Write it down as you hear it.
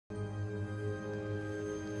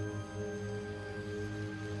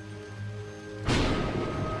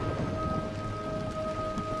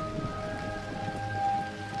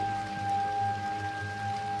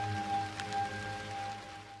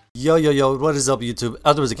Yo, what is up YouTube?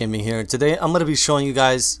 ElderWizardGaming here. Today I'm going to be showing you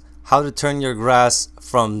guys how to turn your grass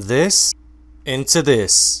from this into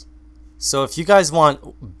this. So if you guys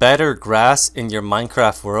want better grass in your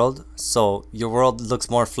Minecraft world, so your world looks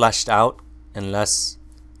more fleshed out and less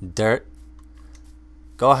dirt,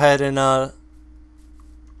 go ahead and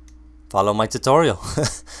follow my tutorial. I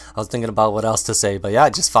was thinking about what else to say, but yeah,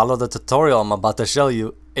 just follow the tutorial I'm about to show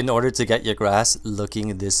you in order to get your grass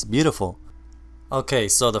looking this beautiful. Okay,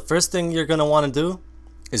 so the first thing you're going to want to do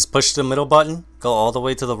is push the middle button, go all the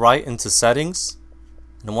way to the right into settings,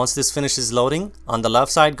 and once this finishes loading, on the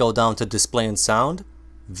left side go down to display and sound,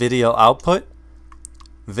 video output,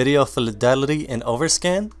 video fidelity and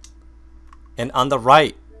overscan, and on the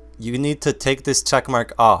right you need to take this check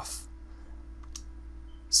mark off.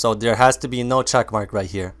 So there has to be no check mark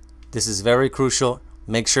right here. This is very crucial.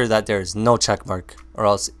 Make sure that there is no check mark or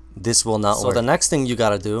else this will not work. So the next thing you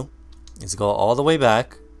gotta do is go all the way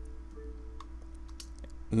back.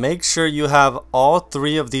 Make sure you have all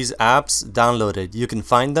three of these apps downloaded. You can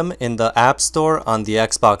find them in the App Store on the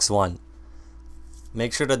Xbox One.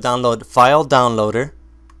 Make sure to download File Downloader.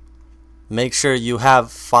 Make sure you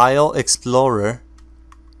have File Explorer.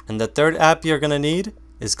 And the third app you're gonna need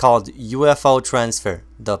is called UFO Transfer.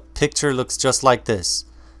 The picture looks just like this.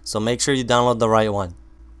 So make sure you download the right one.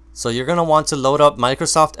 So you're gonna want to load up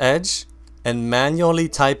Microsoft Edge and manually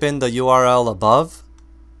type in the URL above.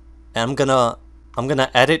 And I'm gonna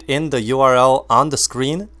edit in the URL on the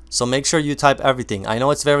screen, so make sure you type everything. I know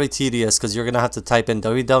it's very tedious because you're gonna have to type in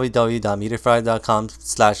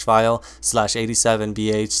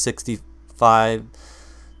www.meterfry.com/87bh65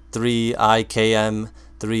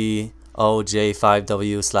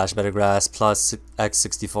 3ikm3oj5w/bettergrass plus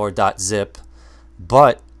x64.zip,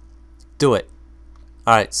 but do it.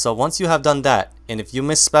 Alright, so once you have done that, and if you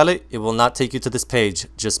misspell it, it will not take you to this page.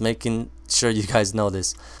 Just making sure you guys know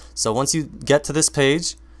this. So once you get to this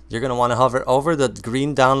page, you're going to want to hover over the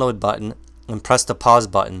green download button and press the pause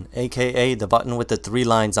button, aka the button with the 3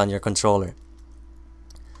 lines on your controller.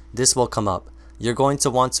 This will come up. You're going to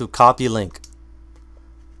want to copy link.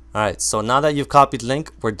 Alright, so now that you've copied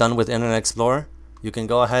link, we're done with Internet Explorer. You can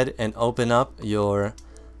go ahead and open up your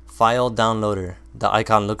file downloader. The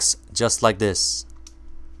icon looks just like this.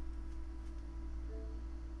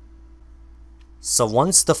 So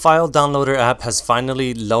once the file downloader app has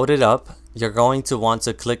finally loaded up, you're going to want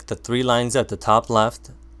to click the 3 lines at the top left.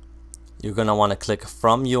 You're going to want to click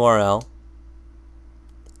from URL.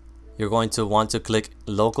 You're going to want to click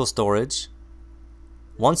local storage.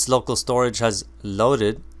 Once local storage has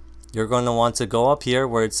loaded, you're going to want to go up here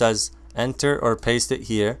where it says enter or paste it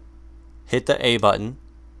here. Hit the A button.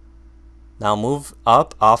 Now move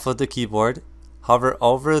up off of the keyboard. Hover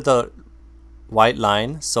over the white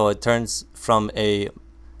line so it turns from a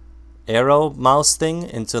arrow mouse thing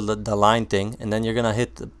into the line thing, and then you're gonna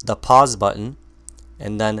hit the pause button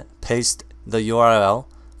and then paste the URL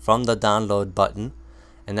from the download button,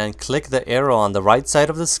 and then click the arrow on the right side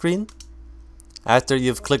of the screen. After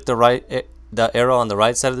you've clicked the arrow on the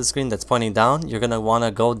right side of the screen that's pointing down, you're gonna want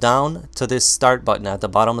to go down to this start button at the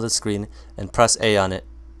bottom of the screen and press A on it.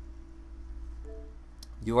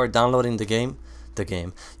 You are downloading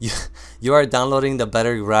you are downloading the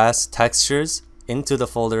Better Grass textures into the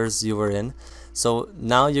folders you were in. So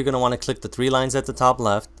now you're going to want to click the 3 lines at the top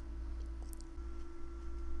left.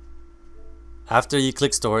 After you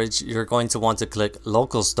click storage, you're going to want to click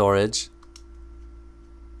local storage,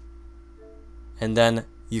 and then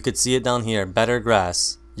you could see it down here, Better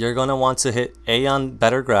Grass. You're going to want to hit A on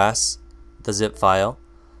Better Grass, the zip file,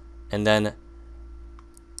 and then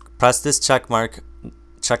press this check mark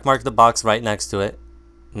the box right next to it,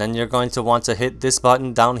 and then you're going to want to hit this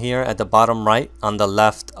button down here at the bottom right on the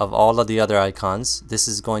left of all of the other icons. This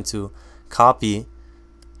is going to copy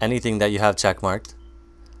anything that you have check marked.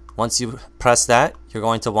 Once you press that, you're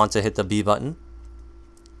going to want to hit the B button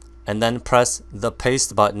and then press the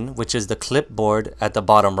paste button, which is the clipboard at the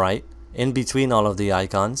bottom right in between all of the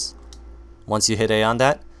icons. Once you hit A on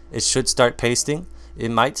that, it should start pasting.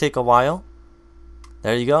 It might take a while.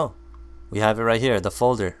 There you go. We have it right here, the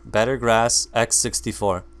folder, Better Grass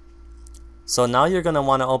x64. So now you're going to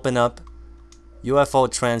want to open up UFO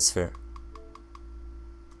Transfer.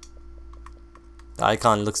 The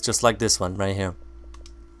icon looks just like this one right here.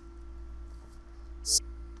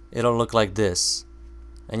 It'll look like this.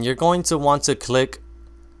 And you're going to want to click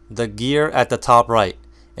the gear at the top right.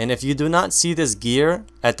 And if you do not see this gear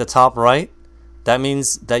at the top right, that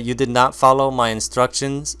means that you did not follow my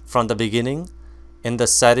instructions from the beginning. In the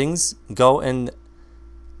settings, go and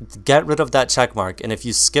get rid of that check mark, and if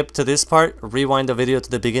you skip to this part, rewind the video to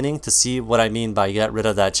the beginning to see what I mean by get rid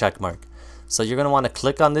of that check mark. So you're going to want to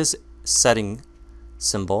click on this setting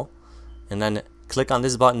symbol and then click on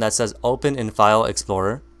this button that says Open in File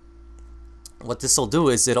Explorer. What this will do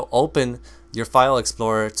is it'll open your File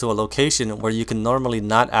Explorer to a location where you can normally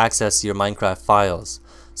not access your Minecraft files.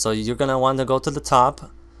 So you're going to want to go to the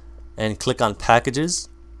top and click on Packages.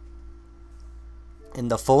 In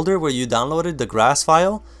the folder where you downloaded the grass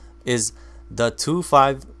file is the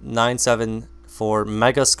 25974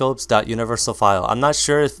 megascopes.universal file. I'm not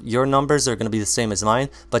sure if your numbers are going to be the same as mine,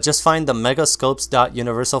 but just find the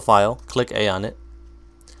megascopes.universal file, click A on it,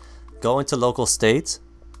 go into local state,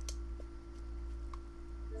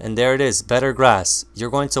 and there it is, better grass. You're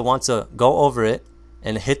going to want to go over it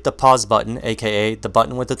and hit the pause button, aka the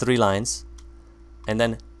button with the 3 lines, and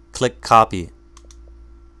then click copy.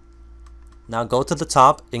 Now go to the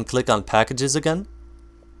top and click on Packages again.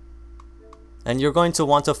 And you're going to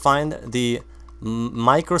want to find the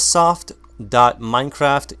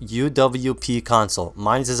Microsoft.Minecraft UWP console.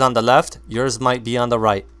 Mine is on the left, yours might be on the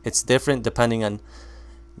right. It's different depending on,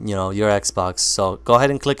 you know, your Xbox. So go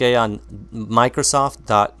ahead and click A on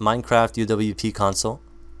Microsoft.Minecraft UWP console.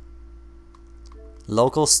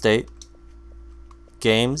 Local state,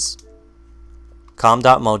 games,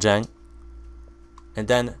 com.mojang, and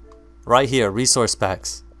then right here, resource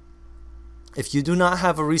packs. If you do not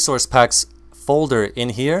have a resource packs folder in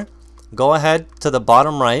here, go ahead to the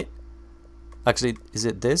bottom right. Actually, is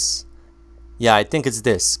it this? Yeah, I think it's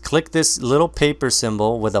this. Click this little paper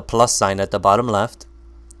symbol with a plus sign at the bottom left,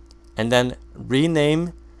 and then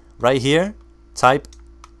rename right here. Type,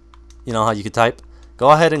 you know how you could type?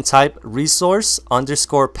 Go ahead and type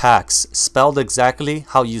resource_packs, spelled exactly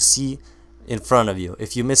how you see in front of you.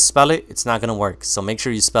 If you misspell it, it's not going to work. So make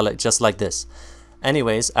sure you spell it just like this.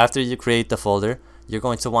 Anyways, after you create the folder, you're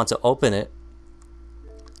going to want to open it.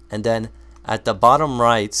 And then at the bottom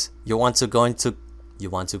right, you are going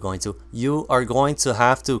to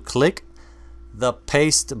have to click the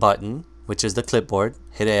paste button, which is the clipboard.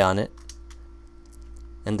 Hit A on it.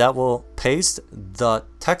 And that will paste the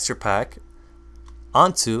texture pack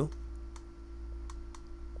onto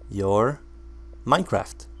your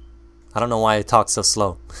Minecraft. I don't know why I talk so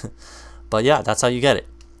slow. But yeah, that's how you get it.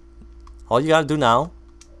 All you gotta do now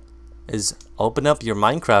is open up your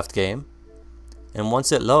Minecraft game, and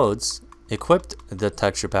once it loads, equip the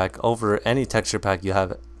texture pack over any texture pack you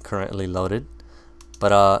have currently loaded.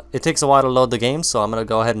 But it takes a while to load the game, so I'm gonna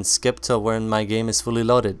go ahead and skip to when my game is fully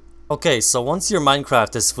loaded. Okay, so once your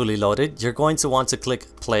Minecraft is fully loaded, you're going to want to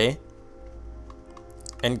click play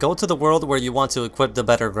and go to the world where you want to equip the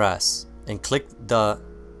better grass, and click the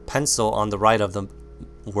pencil on the right of the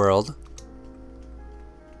world.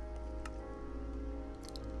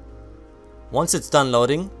 Once it's done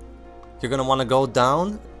loading, you're going to want to go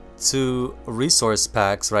down to resource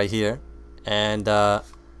packs right here and go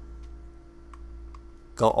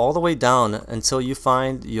all the way down until you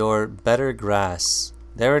find your better grass.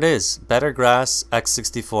 There it is, better grass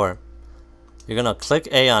x64. You're going to click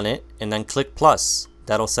A on it and then click plus.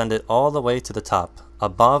 That'll send it all the way to the top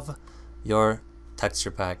above your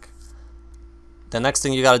texture pack. The next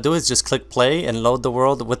thing you gotta do is just click play and load the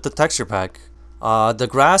world with the texture pack. The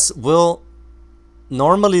grass will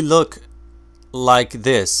normally look like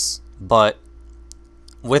this, but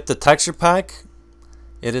with the texture pack,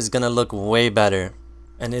 it is gonna look way better.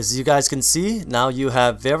 And as you guys can see, now you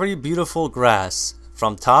have very beautiful grass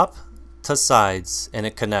from top to sides, and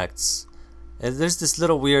it connects. And there's this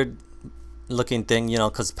little weird looking thing, you know,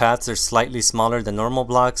 because paths are slightly smaller than normal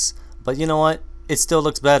blocks, but you know what? It still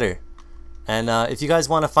looks better. And if you guys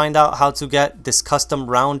want to find out how to get this custom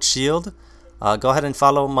round shield, go ahead and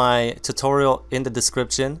follow my tutorial in the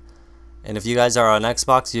description. And if you guys are on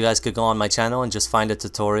Xbox, you guys could go on my channel and just find a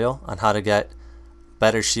tutorial on how to get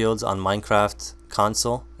better shields on Minecraft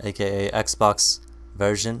console, aka Xbox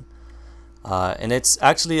version. And it's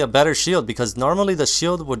actually a better shield because normally the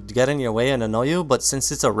shield would get in your way and annoy you, but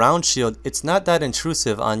since it's a round shield, it's not that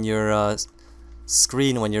intrusive on your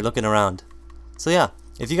screen when you're looking around. So yeah,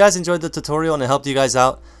 if you guys enjoyed the tutorial and it helped you guys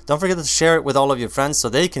out, don't forget to share it with all of your friends so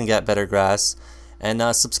they can get better grass. And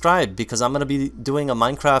subscribe, because I'm going to be doing a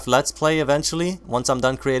Minecraft Let's Play eventually once I'm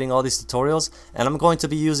done creating all these tutorials. And I'm going to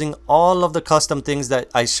be using all of the custom things that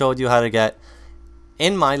I showed you how to get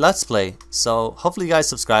in my Let's Play. So hopefully you guys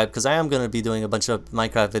subscribe, because I am going to be doing a bunch of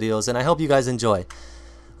Minecraft videos and I hope you guys enjoy.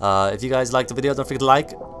 If you guys liked the video, don't forget to like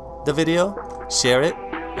the video, share it,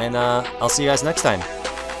 and I'll see you guys next time.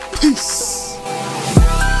 Peace!